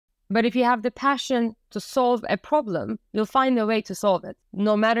But if you have the passion to solve a problem, you'll find a way to solve it,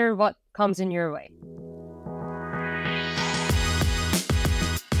 no matter what comes in your way.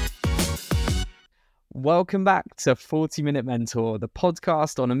 Welcome back to 40-Minute Mentor, the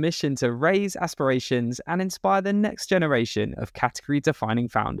podcast on a mission to raise aspirations and inspire the next generation of category-defining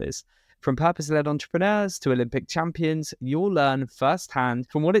founders. From purpose-led entrepreneurs to Olympic champions, you'll learn firsthand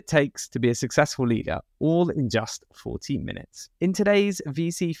from what it takes to be a successful leader, all in just 40 minutes. In today's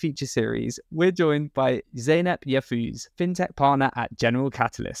VC feature series, we're joined by Zeynep Yavuz, FinTech partner at General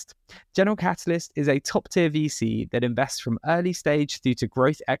Catalyst. General Catalyst is a top-tier VC that invests from early stage through to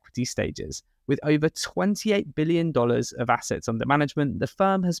growth equity stages. With over $28 billion of assets under management, the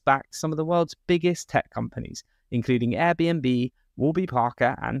firm has backed some of the world's biggest tech companies, including Airbnb, Warby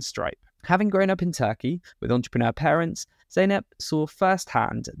Parker and Stripe. Having grown up in Turkey with entrepreneur parents, Zeynep saw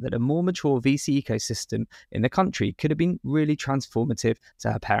firsthand that a more mature VC ecosystem in the country could have been really transformative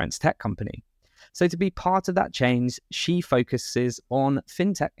to her parents' tech company. So to be part of that change, she focuses on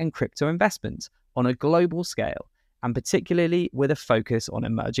FinTech and crypto investments on a global scale, and particularly with a focus on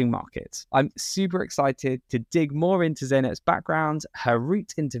emerging markets. I'm super excited to dig more into Zeynep's background, her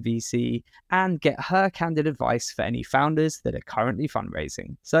route into VC, and get her candid advice for any founders that are currently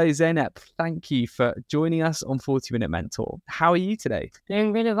fundraising. So Zeynep, thank you for joining us on 40-Minute Mentor. How are you today?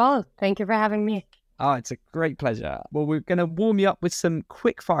 Doing really well. Thank you for having me. Oh, it's a great pleasure. Well, we're going to warm you up with some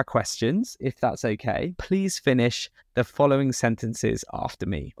quick fire questions, if that's okay. Please finish the following sentences after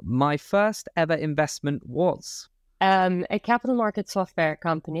me. My first ever investment was... a capital market software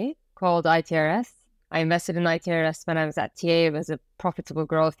company called ITRS. I invested in ITRS when I was at TA. It was a profitable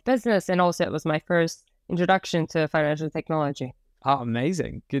growth business, and also it was my first introduction to financial technology. Oh,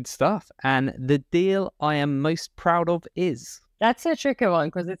 amazing. Good stuff. And the deal I am most proud of is? That's a tricky one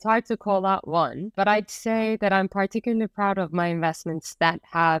because it's hard to call out one, but I'd say that I'm particularly proud of my investments that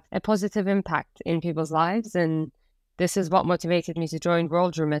have a positive impact in people's lives, and this is what motivated me to join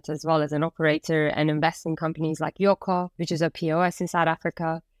World Remit as well as an operator and invest in companies like Yoko, which is a POS in South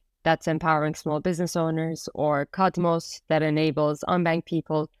Africa that's empowering small business owners, or Cosmos that enables unbanked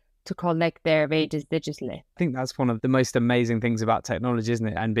people to collect their wages digitally. I think that's one of the most amazing things about technology, isn't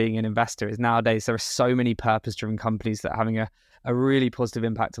it? And being an investor is nowadays there are so many purpose-driven companies that are having a really positive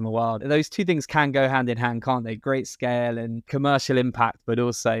impact on the world. Those two things can go hand in hand, can't they? Great scale and commercial impact, but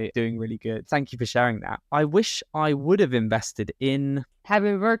also doing really good. Thank you for sharing that. I wish I would have invested in...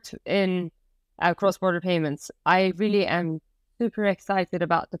 Having worked in cross-border payments, I really am super excited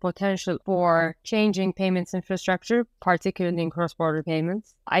about the potential for changing payments infrastructure, particularly in cross-border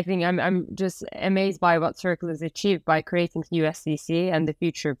payments. I think I'm just amazed by what Circle has achieved by creating USDC and the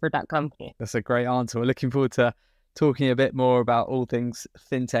future for that company. That's a great answer. We're looking forward to talking a bit more about all things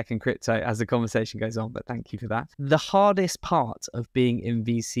fintech and crypto as the conversation goes on, but thank you for that. The hardest part of being in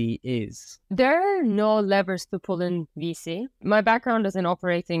VC is? There are no levers to pull in VC. My background is in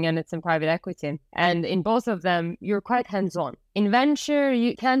operating and it's in private equity. And in both of them, you're quite hands-on. In venture,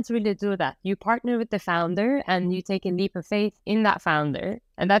 you can't really do that. You partner with the founder and you take a leap of faith in that founder.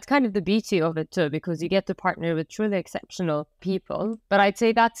 And that's kind of the beauty of it too, because you get to partner with truly exceptional people. But I'd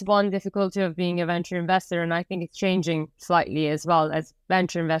say that's one difficulty of being a venture investor. And I think it's changing slightly as well, as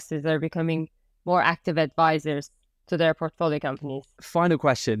venture investors are becoming more active advisors to their portfolio companies. Final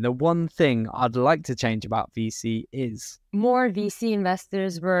question. The one thing I'd like to change about VC is? More VC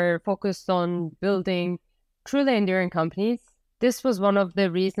investors were focused on building truly enduring companies. This was one of the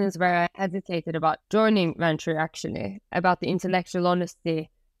reasons where I hesitated about joining venture, actually, about the intellectual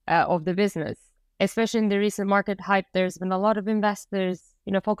honesty of the business. Especially in the recent market hype, there's been a lot of investors,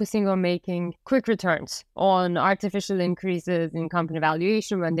 focusing on making quick returns on artificial increases in company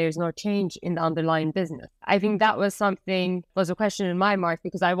valuation when there's no change in the underlying business. I think that was a question in my mind,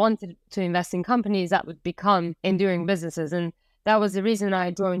 because I wanted to invest in companies that would become enduring businesses. And that was the reason I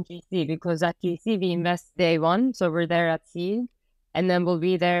joined GC, because at GC we invest day one, so we're there at seed, and then we'll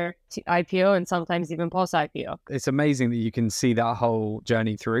be there to IPO and sometimes even post-IPO. It's amazing that you can see that whole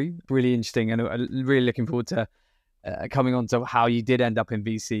journey through. Really interesting, and really looking forward to coming on to how you did end up in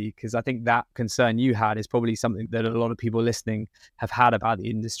VC, because I think that concern you had is probably something that a lot of people listening have had about the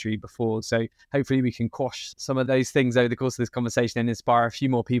industry before. So hopefully we can quash some of those things over the course of this conversation and inspire a few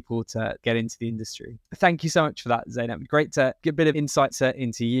more people to get into the industry. Thank you so much for that, Zeynep. Great to get a bit of insights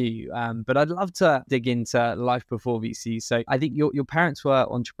into you. But I'd love to dig into life before VC. So I think your parents were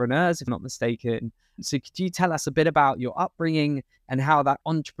entrepreneurs, if I'm not mistaken. So could you tell us a bit about your upbringing and how that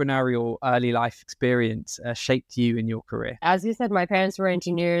entrepreneurial early life experience shaped you in your career? As you said, my parents were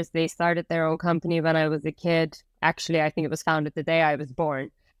engineers. They started their own company when I was a kid. Actually, I think it was founded the day I was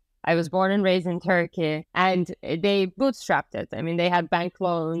born. I was born and raised in Turkey, and they bootstrapped it. I mean, they had bank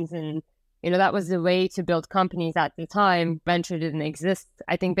loans, and that was the way to build companies at the time. Venture didn't exist.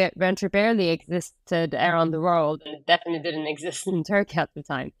 I think that venture barely existed around the world, and it definitely didn't exist in Turkey at the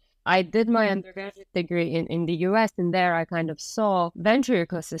time. I did my undergraduate degree in the US, and there I kind of saw venture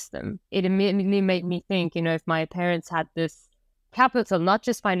ecosystem. It immediately made me think, if my parents had this capital, not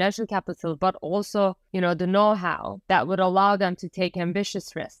just financial capital, but also, the know-how that would allow them to take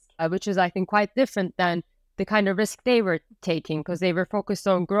ambitious risks, which is, I think, quite different than the kind of risk they were taking, because they were focused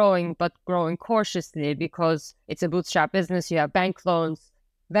on growing, but growing cautiously because it's a bootstrap business. You have bank loans.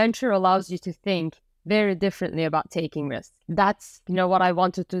 Venture allows you to think very differently about taking risks. That's, what I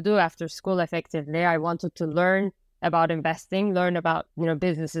wanted to do after school effectively. I wanted to learn about investing, learn about,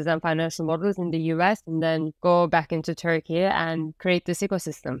 businesses and financial models in the US, and then go back into Turkey and create this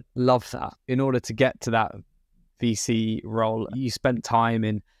ecosystem. Love that. In order to get to that VC role, you spent time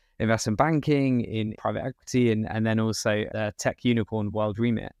in investment banking, in private equity, and then also tech unicorn World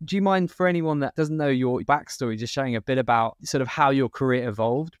Remit. Do you mind, for anyone that doesn't know your backstory, just sharing a bit about sort of how your career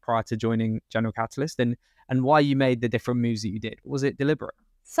evolved prior to joining General Catalyst and why you made the different moves that you did? Was it deliberate?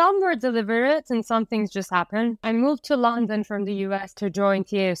 Some were deliberate and some things just happened. I moved to London from the US to join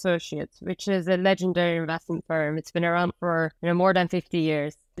TA Associates, which is a legendary investment firm. It's been around for more than 50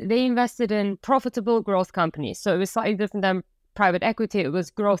 years. They invested in profitable growth companies. So it was slightly different than private equity. It was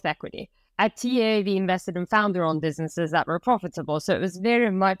growth equity. At TA, we invested in founder-owned businesses that were profitable. So it was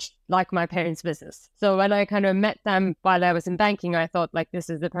very much like my parents' business. So when I kind of met them while I was in banking, I thought, this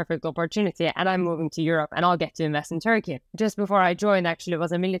is the perfect opportunity. And I'm moving to Europe and I'll get to invest in Turkey. Just before I joined, actually, it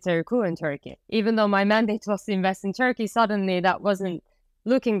was a military coup in Turkey. Even though my mandate was to invest in Turkey, suddenly that wasn't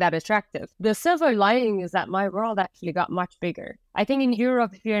looking that attractive. The silver lining is that my world actually got much bigger. I think in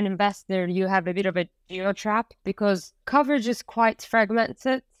Europe, if you're an investor, you have a bit of a geo trap because coverage is quite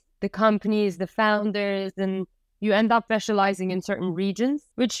fragmented. The companies, the founders, and you end up specializing in certain regions,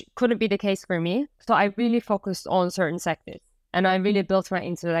 which couldn't be the case for me. So I really focused on certain sectors, and I really built my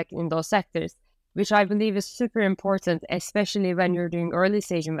intellect in those sectors, which I believe is super important, especially when you're doing early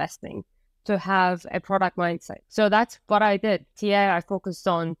stage investing, to have a product mindset. So that's what I did. TA, I focused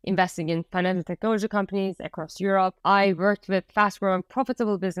on investing in financial technology companies across Europe. I worked with fast-growing,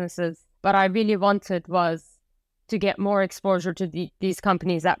 profitable businesses. What I really wanted was to get more exposure to these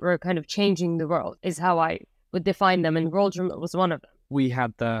companies that were kind of changing the world, is how I would define them. And World Remit was one of them. We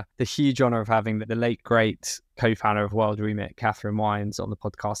had the huge honor of having the late, great co-founder of World Remit, Catherine Wines, on the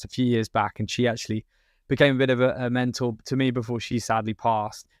podcast a few years back. And she actually became a bit of a mentor to me before she sadly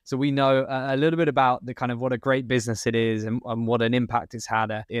passed. So we know a little bit about the kind of what a great business it is and what an impact it's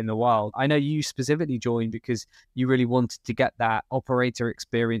had in the world. I know you specifically joined because you really wanted to get that operator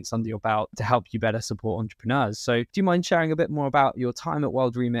experience under your belt to help you better support entrepreneurs. So do you mind sharing a bit more about your time at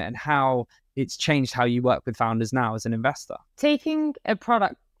World Remit and how it's changed how you work with founders now as an investor? Taking a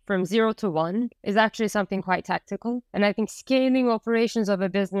product from 0 to 1 is actually something quite tactical. And I think scaling operations of a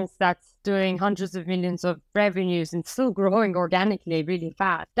business that's doing hundreds of millions of revenues and still growing organically really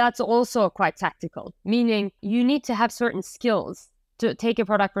fast, that's also quite tactical, meaning you need to have certain skills to take a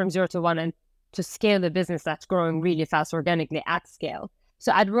product from 0 to 1 and to scale a business that's growing really fast organically at scale.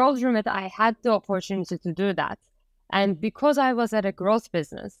 So at World Remit, I had the opportunity to do that. And because I was at a growth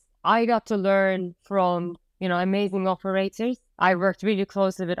business, I got to learn from amazing operators. I worked really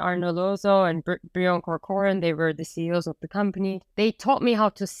closely with Arno Lozo and Brion Corcoran. They were the CEOs of the company. They taught me how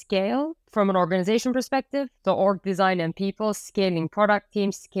to scale from an organization perspective, so org design and people, scaling product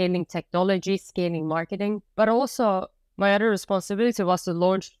teams, scaling technology, scaling marketing. But also my other responsibility was to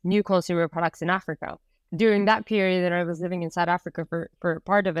launch new consumer products in Africa. During that period that I was living in South Africa for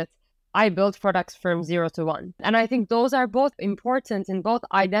part of it, I built products from 0 to 1. And I think those are both important in both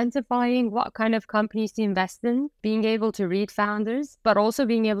identifying what kind of companies to invest in, being able to read founders, but also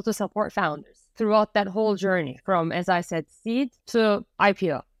being able to support founders throughout that whole journey from, as I said, seed to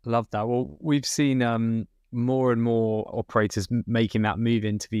IPO. Love that. Well, we've seen more and more operators making that move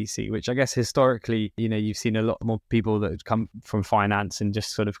into VC, which I guess historically, you've seen a lot more people that have come from finance and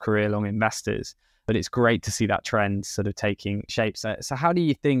just sort of career-long investors. But it's great to see that trend sort of taking shape. So how do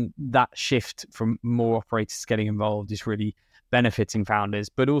you think that shift from more operators getting involved is really benefiting founders,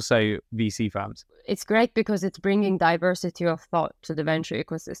 but also VC firms? It's great because it's bringing diversity of thought to the venture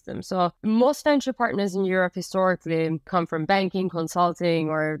ecosystem. So most venture partners in Europe historically come from banking, consulting,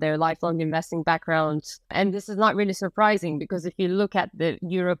 or their lifelong investing backgrounds. And this is not really surprising because if you look at the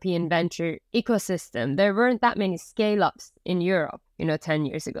European venture ecosystem, there weren't that many scale-ups in Europe 10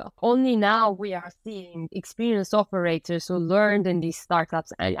 years ago. Only now we are seeing experienced operators who learned in these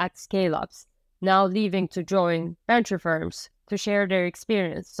startups and at scale-ups now leaving to join venture firms to share their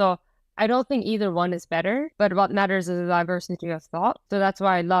experience. So I don't think either one is better, but what matters is the diversity of thought. So that's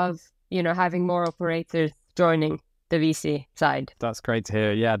why I love, having more operators joining the VC side. That's great to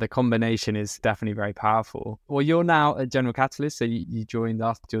hear. Yeah, the combination is definitely very powerful. Well, you're now at General Catalyst, so you joined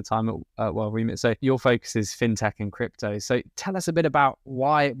after your time at Remit. So your focus is FinTech and crypto. So tell us a bit about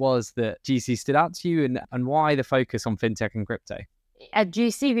why it was that GC stood out to you and why the focus on FinTech and crypto. At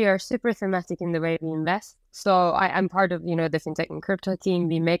GC, we are super thematic in the way we invest. So I'm part of, the FinTech and Crypto team.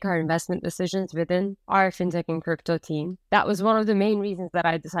 We make our investment decisions within our FinTech and Crypto team. That was one of the main reasons that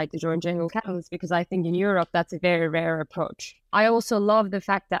I decided to join General Catalyst, because I think in Europe, that's a very rare approach. I also love the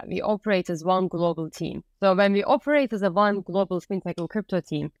fact that we operate as one global team. So when we operate as a one global FinTech and Crypto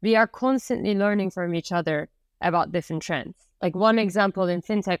team, we are constantly learning from each other about different trends. Like one example in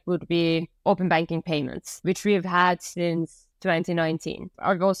FinTech would be open banking payments, which we have had since 2019.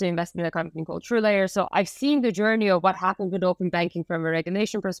 I've also invested in a company called TrueLayer. So I've seen the journey of what happened with open banking from a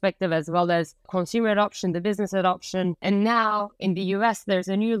regulation perspective, as well as consumer adoption, the business adoption. And now in the US, there's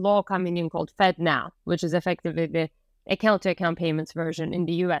a new law coming in called FedNow, which is effectively the account-to-account payments version in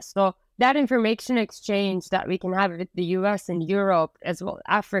the US. So that information exchange that we can have with the US and Europe, as well as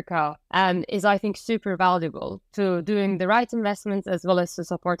Africa, is, I think, super valuable to doing the right investments, as well as to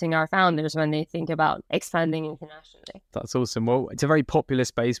supporting our founders when they think about expanding internationally. That's awesome. Well, it's a very popular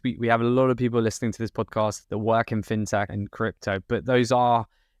space. We have a lot of people listening to this podcast that work in FinTech and crypto, but those are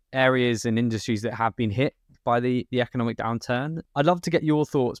areas and industries that have been hit by the economic downturn. I'd love to get your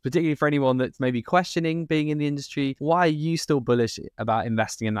thoughts, particularly for anyone that's maybe questioning being in the industry. Why are you still bullish about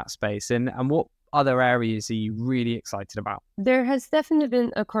investing in that space? And what other areas are you really excited about? There has definitely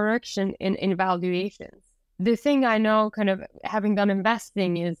been a correction in valuations. The thing I know, kind of having done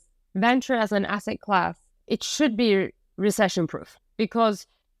investing, is venture as an asset class, it should be recession-proof, because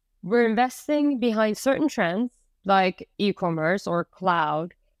we're investing behind certain trends like e-commerce or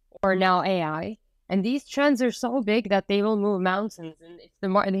cloud or now AI. And these trends are so big that they will move mountains. And if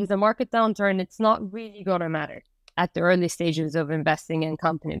there's a market downturn, it's not really going to matter at the early stages of investing in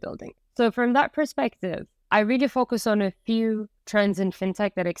company building. So from that perspective, I really focus on a few trends in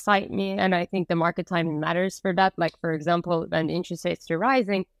FinTech that excite me. And I think the market timing matters for that. Like, for example, when interest rates are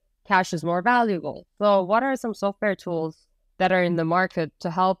rising, cash is more valuable. So what are some software tools that are in the market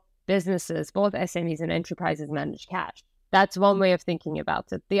to help businesses, both SMEs and enterprises, manage cash? That's one way of thinking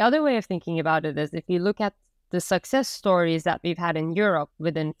about it. The other way of thinking about it is if you look at the success stories that we've had in Europe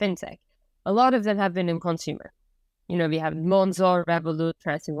within FinTech, a lot of them have been in consumer. We have Monzo, Revolut,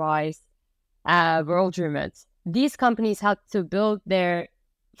 TransferWise, World. These companies had to build their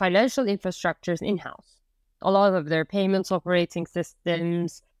financial infrastructures in-house. A lot of their payments, operating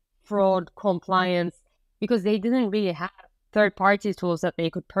systems, fraud, compliance, because they didn't really have third-party tools that they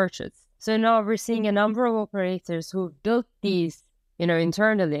could purchase. So now we're seeing a number of operators who built these,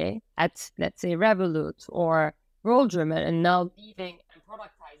 internally at, let's say, Revolut or World, and now leaving and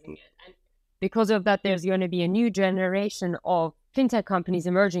productizing it. And because of that, there's going to be a new generation of FinTech companies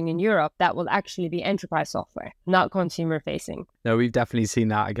emerging in Europe that will actually be enterprise software, not consumer facing. No, we've definitely seen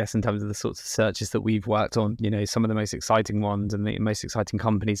that, I guess, in terms of the sorts of searches that we've worked on. Some of the most exciting ones and the most exciting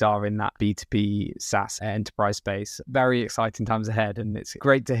companies are in that B2B SaaS enterprise space. Very exciting times ahead. And it's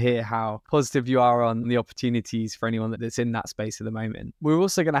great to hear how positive you are on the opportunities for anyone that's in that space at the moment. We're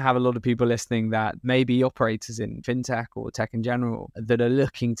also going to have a lot of people listening that may be operators in FinTech or tech in general that are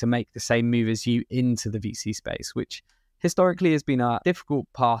looking to make the same move as you into the VC space, which historically has been a difficult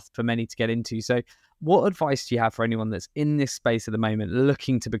path for many to get into. So what advice do you have for anyone that's in this space at the moment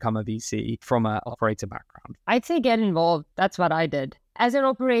looking to become a VC from an operator background? I'd say get involved. That's what I did. As an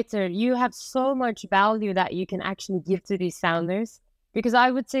operator, you have so much value that you can actually give to these founders, because I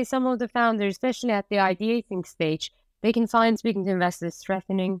would say some of the founders, especially at the ideating stage, they can find speaking to investors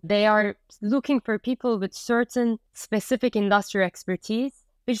threatening. They are looking for people with certain specific industry expertise,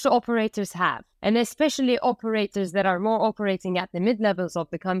 which the operators have. And especially operators that are more operating at the mid-levels of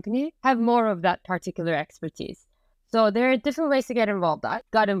the company have more of that particular expertise. So there are different ways to get involved. I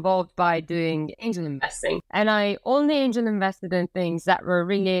got involved by doing angel investing, and I only angel invested in things that were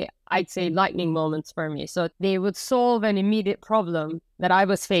really, I'd say, lightning moments for me. So they would solve an immediate problem that I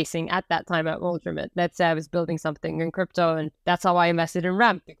was facing at that time at World. Let's say I was building something in crypto, and that's how I invested in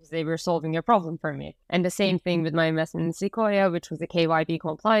Ramp, because they were solving a problem for me. And the same thing with my investment in Sequoia, which was a KYB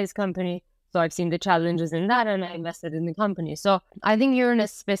compliance company. So I've seen the challenges in that, and I invested in the company. So I think you're in a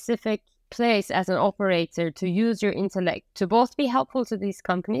specific place as an operator to use your intellect to both be helpful to these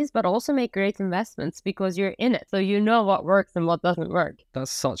companies, but also make great investments because you're in it. So you know what works and what doesn't work.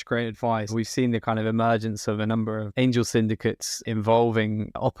 That's such great advice. We've seen the kind of emergence of a number of angel syndicates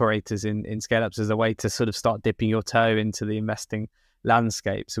involving operators in scale-ups as a way to sort of start dipping your toe into the investing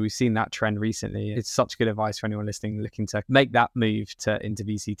landscape. So we've seen that trend recently. It's such good advice for anyone listening looking to make that move into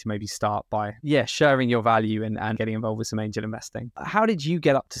VC, to maybe start by sharing your value and getting involved with some angel investing. How did you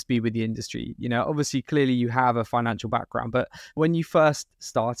get up to speed with the industry? Obviously clearly you have a financial background, but when you first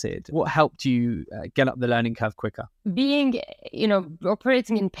started, what helped you get up the learning curve quicker? Being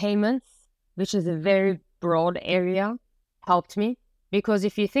operating in payments, which is a very broad area, helped me, because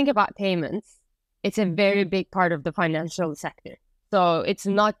if you think about payments, it's a very big part of the financial sector. So it's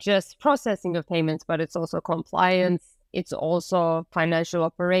not just processing of payments, but it's also compliance. It's also financial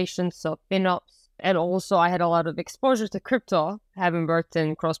operations, so FinOps. And also I had a lot of exposure to crypto, having worked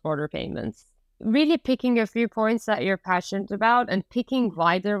in cross-border payments. Really picking a few points that you're passionate about and picking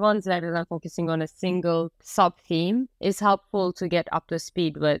wider ones rather than focusing on a single sub-theme is helpful to get up to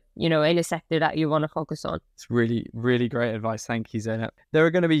speed with, any sector that you want to focus on. It's really, really great advice. Thank you, Zeynep. There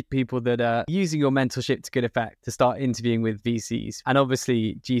are going to be people that are using your mentorship to good effect to start interviewing with VCs. And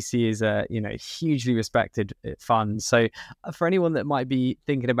obviously GC is a, hugely respected fund. So for anyone that might be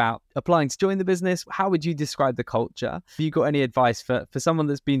thinking about applying to join the business, how would you describe the culture? Have you got any advice for someone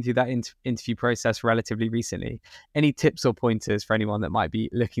that's been through that interview process relatively recently? Any tips or pointers for anyone that might be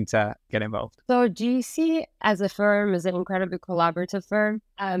looking to get involved? So GC as a firm is an incredibly collaborative firm.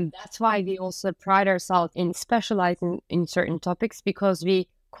 That's why we also pride ourselves in specializing in certain topics, because we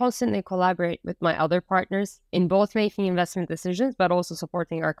constantly collaborate with my other partners in both making investment decisions, but also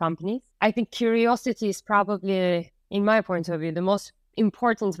supporting our companies. I think curiosity is probably, in my point of view, the most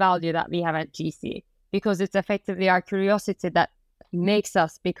important value that we have at GC, because it's effectively our curiosity that makes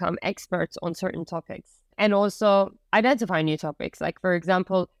us become experts on certain topics and also identify new topics. Like, for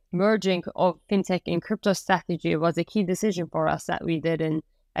example, merging of FinTech and crypto strategy was a key decision for us that we did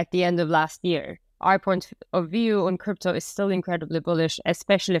at the end of last year. Our point of view on crypto is still incredibly bullish,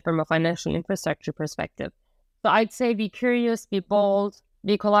 especially from a financial infrastructure perspective. So I'd say be curious, be bold,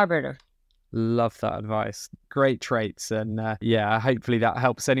 be collaborative. Love that advice. Great traits. And hopefully that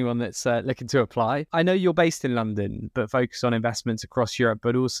helps anyone that's looking to apply. I know you're based in London, but focus on investments across Europe,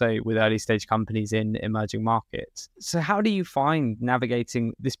 but also with early stage companies in emerging markets. So how do you find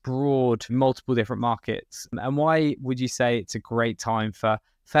navigating this broad, multiple different markets? And why would you say it's a great time for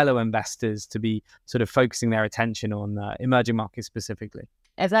fellow investors to be sort of focusing their attention on emerging markets specifically?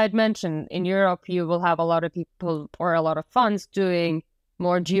 As I had mentioned, in Europe, you will have a lot of people or a lot of funds doing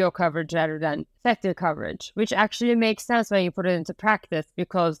more geo coverage rather than sector coverage, which actually makes sense when you put it into practice,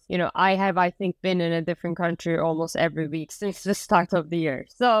 because, I think, been in a different country almost every week since the start of the year.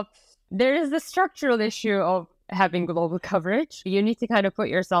 So there is the structural issue of having global coverage. You need to kind of put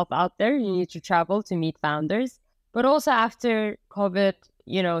yourself out there. You need to travel to meet founders. But also after COVID,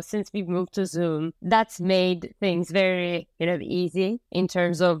 since we've moved to Zoom, that's made things very, easy in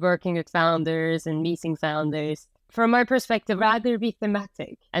terms of working with founders and meeting founders. From my perspective, rather be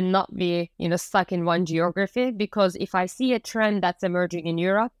thematic and not be, stuck in one geography, because if I see a trend that's emerging in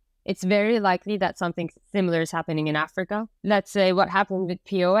Europe, it's very likely that something similar is happening in Africa. Let's say what happened with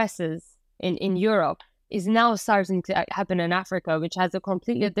POSs in Europe is now starting to happen in Africa, which has a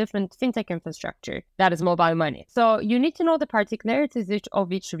completely different fintech infrastructure that is mobile money. So you need to know the particularities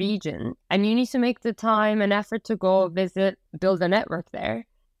of each region, and you need to make the time and effort to go visit, build a network there.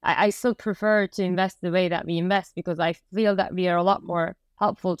 I still prefer to invest the way that we invest, because I feel that we are a lot more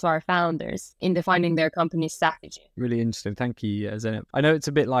helpful to our founders in defining their company's strategy. Really interesting. Thank you, Zeynep. I know it's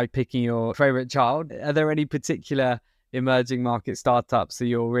a bit like picking your favorite child. Are there any particular emerging market startups that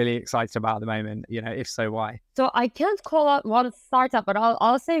you're really excited about at the moment? If so, why? So I can't call out one startup, but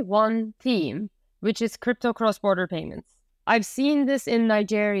I'll say one theme, which is crypto cross-border payments. I've seen this in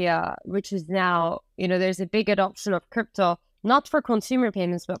Nigeria, which is now, there's a big adoption of crypto, not for consumer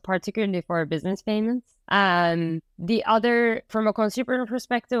payments, but particularly for business payments. The other, from a consumer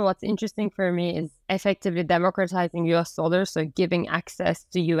perspective, what's interesting for me is effectively democratizing US dollars, so giving access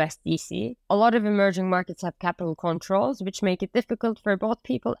to USDC. A lot of emerging markets have capital controls, which make it difficult for both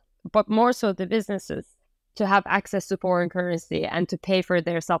people, but more so the businesses, to have access to foreign currency and to pay for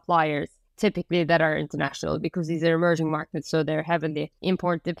their suppliers, typically that are international, because these are emerging markets, so they're heavily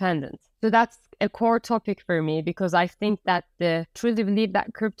import dependent. So that's a core topic for me, because I think that truly believe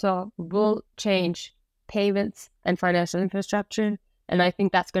that crypto will change payments and financial infrastructure. And I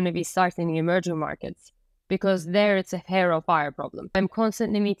think that's going to be starting in emerging markets, because there it's a hair of fire problem. I'm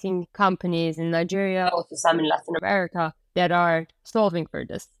constantly meeting companies in Nigeria, also some in Latin America, that are solving for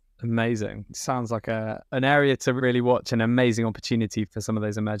this. Amazing. Sounds like an area to really watch, an amazing opportunity for some of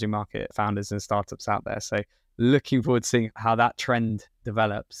those emerging market founders and startups out there. So looking forward to seeing how that trend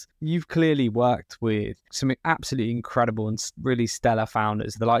develops. You've clearly worked with some absolutely incredible and really stellar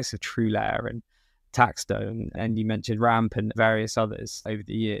founders, the likes of TrueLayer and Taxstone, and you mentioned Ramp and various others over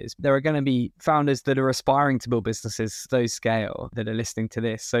the years. There are going to be founders that are aspiring to build businesses those scale that are listening to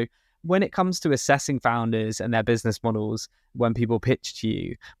this. So when it comes to assessing founders and their business models, when people pitch to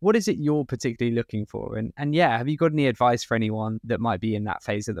you, what is it you're particularly looking for? And yeah, have you got any advice for anyone that might be in that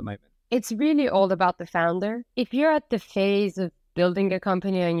phase at the moment? It's really all about the founder. If you're at the phase of building a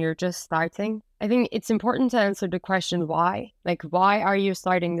company and you're just starting, I think it's important to answer the question why. Like, why are you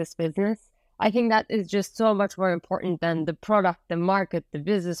starting this business? I think that is just so much more important than the product, the market, the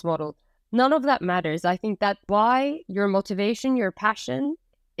business model. None of that matters. I think that why, your motivation, your passion,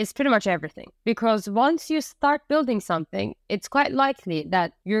 is pretty much everything. Because once you start building something, it's quite likely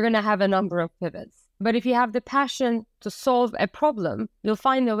that you're going to have a number of pivots. But if you have the passion to solve a problem, you'll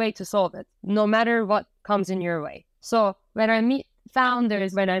find a way to solve it, no matter what comes in your way. So when I meet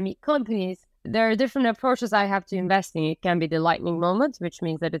founders, when I meet companies, there are different approaches I have to investing. It can be the lightning moment, which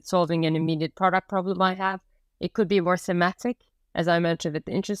means that it's solving an immediate product problem I have. It could be more thematic, as I mentioned with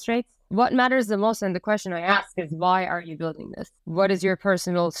the interest rates. What matters the most, and the question I ask is, why are you building this? What is your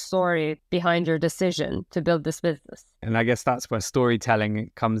personal story behind your decision to build this business? And I guess that's where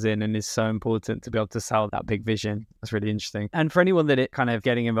storytelling comes in and is so important to be able to sell that big vision. That's really interesting. And for anyone that it kind of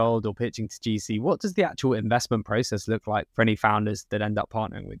getting involved or pitching to GC, what does the actual investment process look like for any founders that end up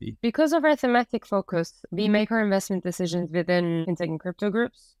partnering with you? Because of our thematic focus, we make our investment decisions within FinTech and Crypto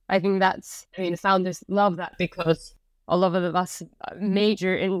groups. I think founders love that because a lot of us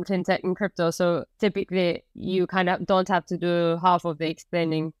major in fintech and crypto. So typically you kind of don't have to do half of the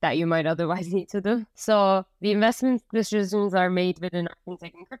explaining that you might otherwise need to do. So the investment decisions are made within our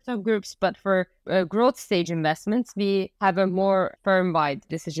fintech and crypto groups. But for growth stage investments, we have a more firm-wide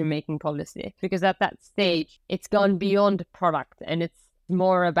decision-making policy, because at that stage, it's gone beyond product and it's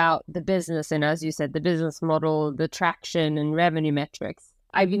more about the business. And as you said, the business model, the traction and revenue metrics.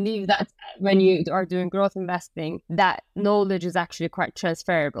 I believe that when you are doing growth investing, that knowledge is actually quite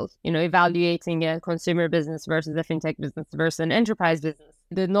transferable. Evaluating a consumer business versus a fintech business versus an enterprise business.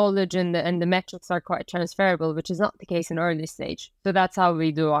 The knowledge and the metrics are quite transferable, which is not the case in early stage. So that's how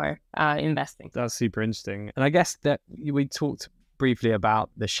we do our investing. That's super interesting. And I guess that we talked briefly about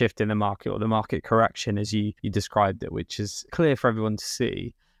the shift in the market, or the market correction as you described it, which is clear for everyone to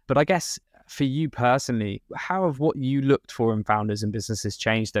see. But I guess for you personally, how have what you looked for in founders and businesses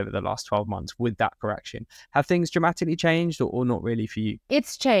changed over the last 12 months with that correction? Have things dramatically changed or not really for you?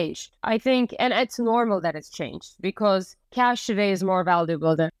 It's changed, I think, and it's normal that it's changed because cash today is more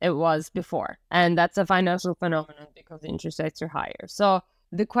valuable than it was before. And that's a financial phenomenon because interest rates are higher. So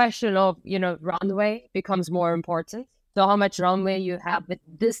the question of, runway becomes more important. So how much runway you have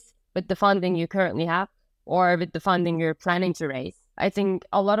with the funding you currently have, or with the funding you're planning to raise. I think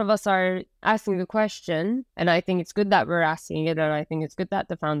a lot of us are asking the question, and I think it's good that we're asking it, and I think it's good that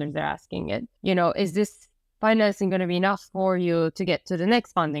the founders are asking it. Is this financing going to be enough for you to get to the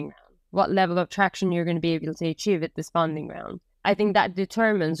next funding round? What level of traction you're going to be able to achieve at this funding round? I think that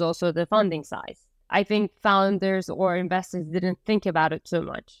determines also the funding size. I think founders or investors didn't think about it too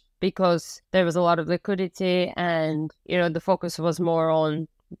much because there was a lot of liquidity and, the focus was more on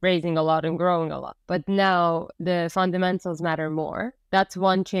raising a lot and growing a lot. But now the fundamentals matter more. That's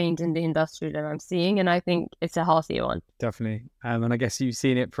one change in the industry that I'm seeing, and I think it's a healthy one. Definitely. And I guess you've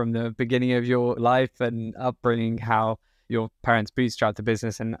seen it from the beginning of your life and upbringing, how your parents bootstrapped the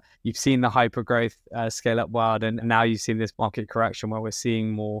business, and you've seen the hyper growth scale up wild, and now you've seen this market correction where we're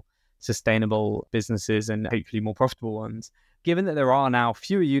seeing more sustainable businesses and hopefully more profitable ones. Given that there are now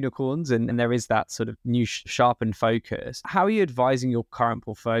fewer unicorns and there is that sort of new sharpened focus, how are you advising your current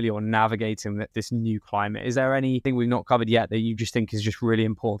portfolio on navigating this new climate? Is there anything we've not covered yet that you just think is just really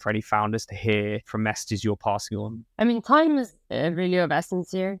important for any founders to hear from messages you're passing on? Time is really of essence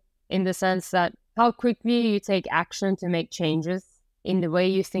here, in the sense that how quickly you take action to make changes in the way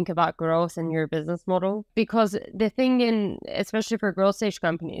you think about growth and your business model. Because the thing especially for growth stage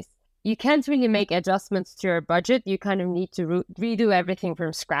companies, you can't really make adjustments to your budget. You kind of need to redo everything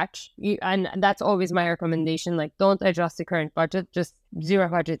from scratch. And that's always my recommendation. Don't adjust the current budget, just zero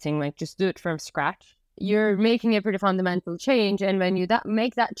budgeting, just do it from scratch. You're making a pretty fundamental change. And when you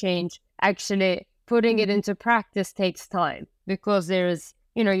make that change, actually putting it into practice takes time because there's,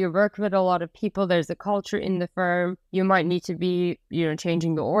 you work with a lot of people. There's a culture in the firm. You might need to be,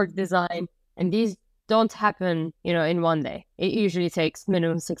 changing the org design. And these don't happen, in one day. It usually takes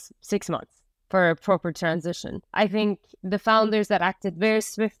minimum six months for a proper transition. I think the founders that acted very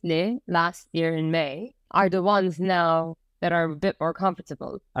swiftly last year in May are the ones now that are a bit more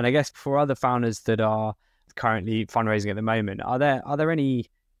comfortable. And I guess for other founders that are currently fundraising at the moment, are there any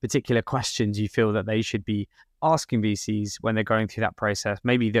particular questions you feel that they should be asking VCs when they're going through that process,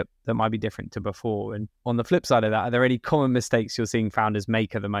 maybe that might be different to before? And on the flip side of that, are there any common mistakes you're seeing founders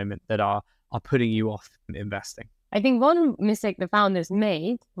make at the moment that are putting you off investing? I think one mistake the founders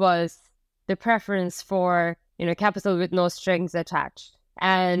made was the preference for, capital with no strings attached.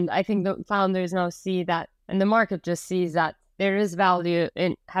 And I think the founders now see that, and the market just sees that there is value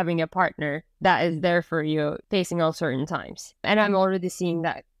in having a partner that is there for you facing uncertain times. And I'm already seeing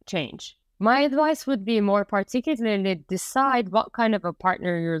that change. My advice would be more particularly decide what kind of a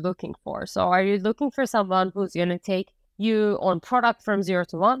partner you're looking for. So are you looking for someone who's going to take you on product from 0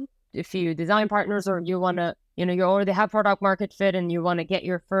 to 1? If you design partners, or you want to, you already have product market fit and you want to get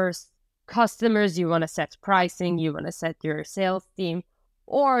your first customers, you want to set pricing, you want to set your sales team,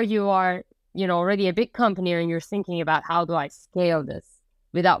 or you are, already a big company and you're thinking about how do I scale this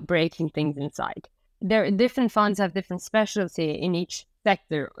without breaking things inside. Different funds have different specialty in each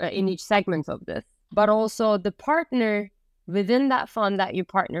sector, in each segment of this, but also the partner within that fund that you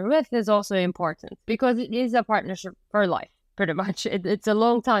partner with is also important, because it is a partnership for life, pretty much. It's a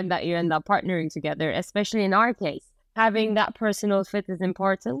long time that you end up partnering together, especially in our case. Having that personal fit is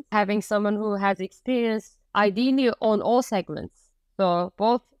important. Having someone who has experience, ideally on all segments. So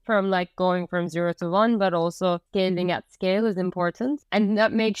both from going from 0 to 1, but also scaling at scale is important. And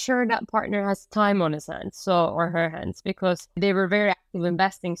that make sure that partner has time on his hands, or her hands, because they were very active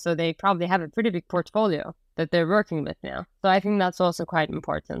investing. So they probably have a pretty big portfolio that they're working with now. So I think that's also quite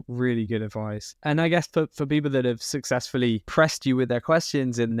important. Really good advice. And I guess for people that have successfully pressed you with their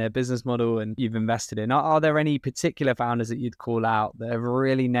questions in their business model and you've invested in, are there any particular founders that you'd call out that have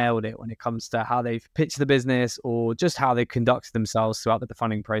really nailed it when it comes to how they've pitched the business, or just how they conduct themselves throughout the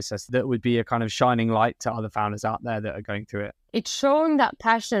funding process, that would be a kind of shining light to other founders out there that are going through it? It's showing that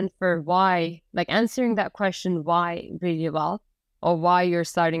passion for why, answering that question why really well, or why you're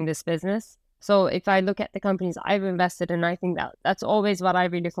starting this business. So if I look at the companies I've invested in, I think that's always what I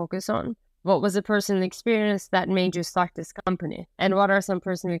really focus on. What was a personal experience that made you start this company? And what are some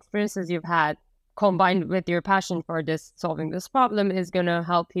personal experiences you've had combined with your passion for solving this problem is going to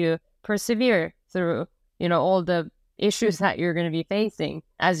help you persevere through, all the issues that you're going to be facing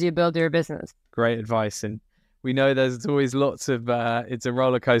as you build your business. Great advice. And we know there's always lots of, it's a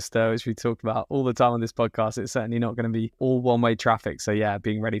roller coaster, which we talked about all the time on this podcast. It's certainly not going to be all one-way traffic. So yeah,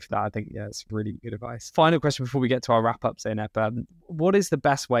 being ready for that, I think, it's really good advice. Final question before we get to our wrap-up, Zeynep. What is the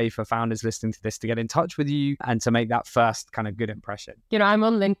best way for founders listening to this to get in touch with you and to make that first kind of good impression? I'm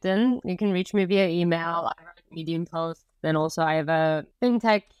on LinkedIn. You can reach me via email. I write Medium posts. Then also I have a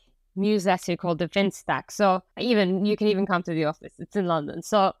FinTech newsletter called the FinStack. So you can even come to the office. It's in London.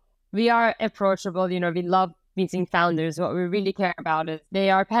 So we are approachable. We love meeting founders. What we really care about is they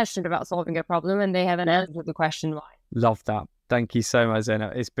are passionate about solving a problem and they have an answer to the question why. Love that. Thank you so much,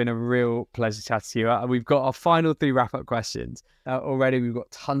 Zeynep. It's been a real pleasure chatting to you. We've got our final 3 wrap-up questions. Already we've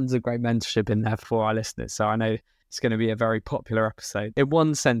got tons of great mentorship in there for our listeners. So I know it's going to be a very popular episode. In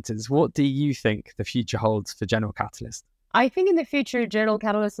one sentence, what do you think the future holds for General Catalyst? I think in the future, General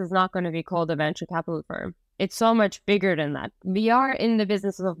Catalyst is not going to be called a venture capital firm. It's so much bigger than that. We are in the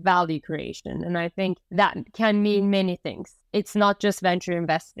business of value creation. And I think that can mean many things. It's not just venture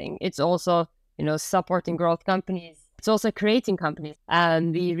investing. It's also, supporting growth companies. It's also creating companies.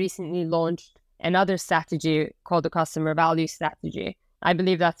 And we recently launched another strategy called the customer value strategy. I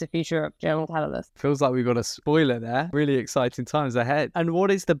believe that's the future of General Catalyst. Feels like we've got a spoiler there. Really exciting times ahead. And what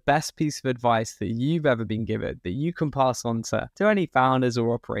is the best piece of advice that you've ever been given that you can pass on to any founders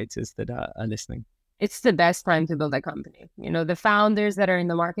or operators that are listening? It's the best time to build a company. The founders that are in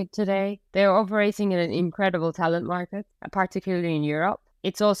the market today, they're operating in an incredible talent market, particularly in Europe.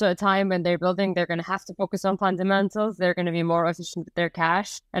 It's also a time when they're building, they're going to have to focus on fundamentals. They're going to be more efficient with their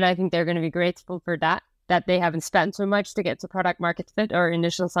cash. And I think they're going to be grateful for that they haven't spent so much to get to product market fit or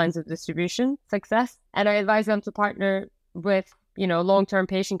initial signs of distribution success. And I advise them to partner with, long-term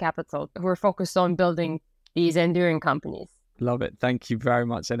patient capital who are focused on building these enduring companies. Love it. Thank you very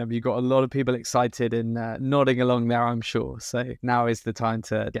much, Zeynep. You've got a lot of people excited and nodding along there, I'm sure. So now is the time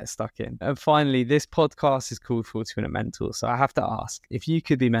to get stuck in. And finally, this podcast is called 40 Minute Mentor. So I have to ask, if you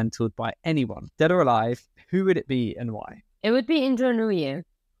could be mentored by anyone, dead or alive, who would it be and why? It would be Indra Nooyi,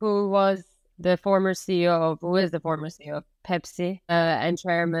 who is the former CEO of Pepsi and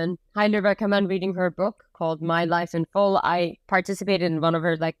chairman. Highly recommend reading her book called My Life in Full. I participated in one of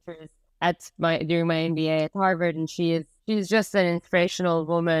her lectures during my MBA at Harvard, and she's she's just an inspirational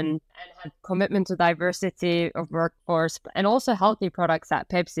woman and had commitment to diversity of workforce and also healthy products at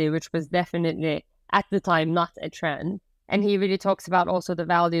Pepsi, which was definitely at the time not a trend. And he really talks about also the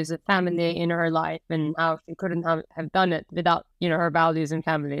values of family in her life and how she couldn't have done it without, her values and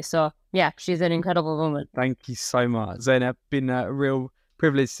family. So yeah, she's an incredible woman. Thank you so much, Zeynep. Been a real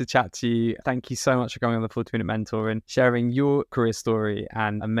privilege to chat to you. Thank you so much for coming on the 40 Minute Mentor and sharing your career story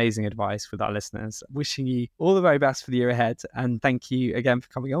and amazing advice with our listeners. Wishing you all the very best for the year ahead. And thank you again for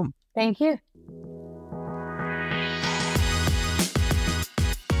coming on. Thank you.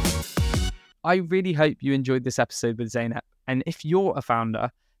 I really hope you enjoyed this episode with Zeynep, and if you're a founder,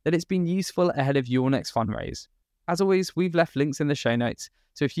 that it's been useful ahead of your next fundraise. As always, we've left links in the show notes,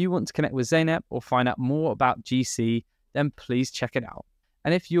 so if you want to connect with Zeynep or find out more about GC, then please check it out.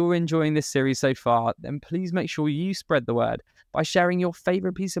 And if you're enjoying this series so far, then please make sure you spread the word by sharing your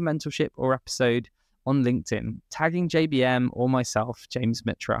favorite piece of mentorship or episode on LinkedIn, tagging JBM or myself, James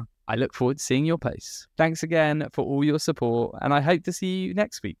Mitra. I look forward to seeing your posts. Thanks again for all your support, and I hope to see you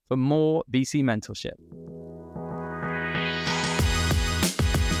next week for more VC mentorship.